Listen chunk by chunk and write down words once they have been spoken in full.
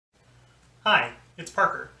Hi, it's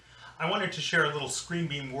Parker. I wanted to share a little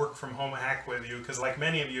ScreenBeam work from home hack with you because like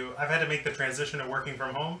many of you, I've had to make the transition to working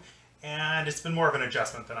from home and it's been more of an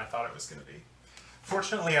adjustment than I thought it was going to be.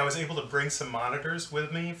 Fortunately, I was able to bring some monitors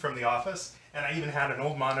with me from the office, and I even had an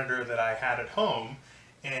old monitor that I had at home,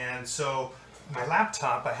 and so my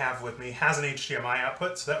laptop I have with me has an HDMI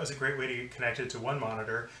output, so that was a great way to get connected to one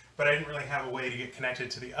monitor, but I didn't really have a way to get connected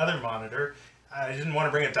to the other monitor. I didn't want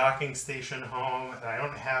to bring a docking station home, and I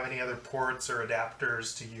don't have any other ports or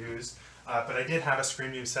adapters to use, but I did have a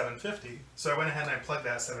ScreenBeam 750, so I went ahead and I plugged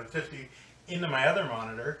that 750 into my other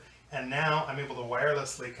monitor, and now I'm able to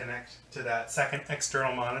wirelessly connect to that second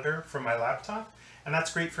external monitor from my laptop, and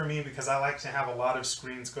that's great for me because I like to have a lot of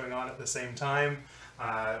screens going on at the same time.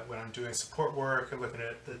 When I'm doing support work or looking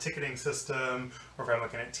at the ticketing system, or if I'm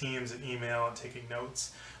looking at Teams and email and taking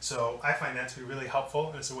notes. So I find that to be really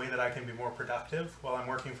helpful. It's a way that I can be more productive while I'm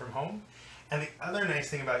working from home. And the other nice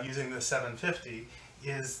thing about using the 750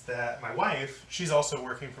 is that my wife, she's also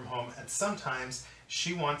working from home, and sometimes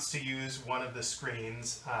she wants to use one of the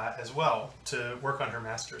screens as well to work on her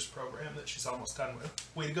master's program that she's almost done with.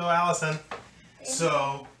 Way to go, Allison.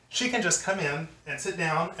 So she can just come in and sit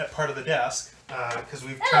down at part of the desk, because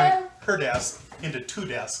we've turned her desk into 2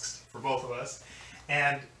 desks for both of us,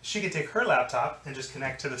 and she can take her laptop and just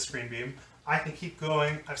connect to the ScreenBeam. I can keep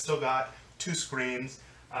going. I've still got 2 screens,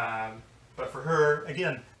 but for her,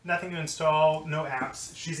 again, nothing to install, no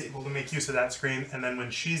apps. She's able to make use of that screen, and then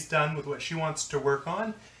when she's done with what she wants to work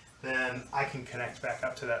on, then I can connect back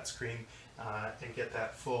up to that screen and get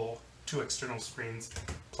that full 2 external screens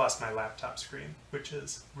plus my laptop screen, which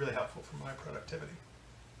is really helpful for my productivity.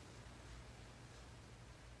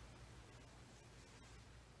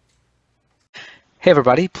 Hey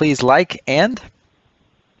everybody, please like and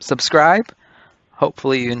subscribe.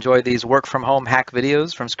 Hopefully you enjoy these work from home hack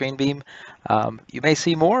videos from ScreenBeam. You may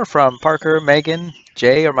see more from Parker, Megan,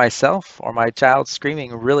 Jay, or myself, or my child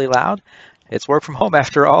screaming really loud. It's work from home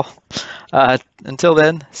after all. Until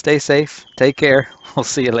then, stay safe, take care. We'll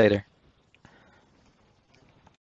see you later.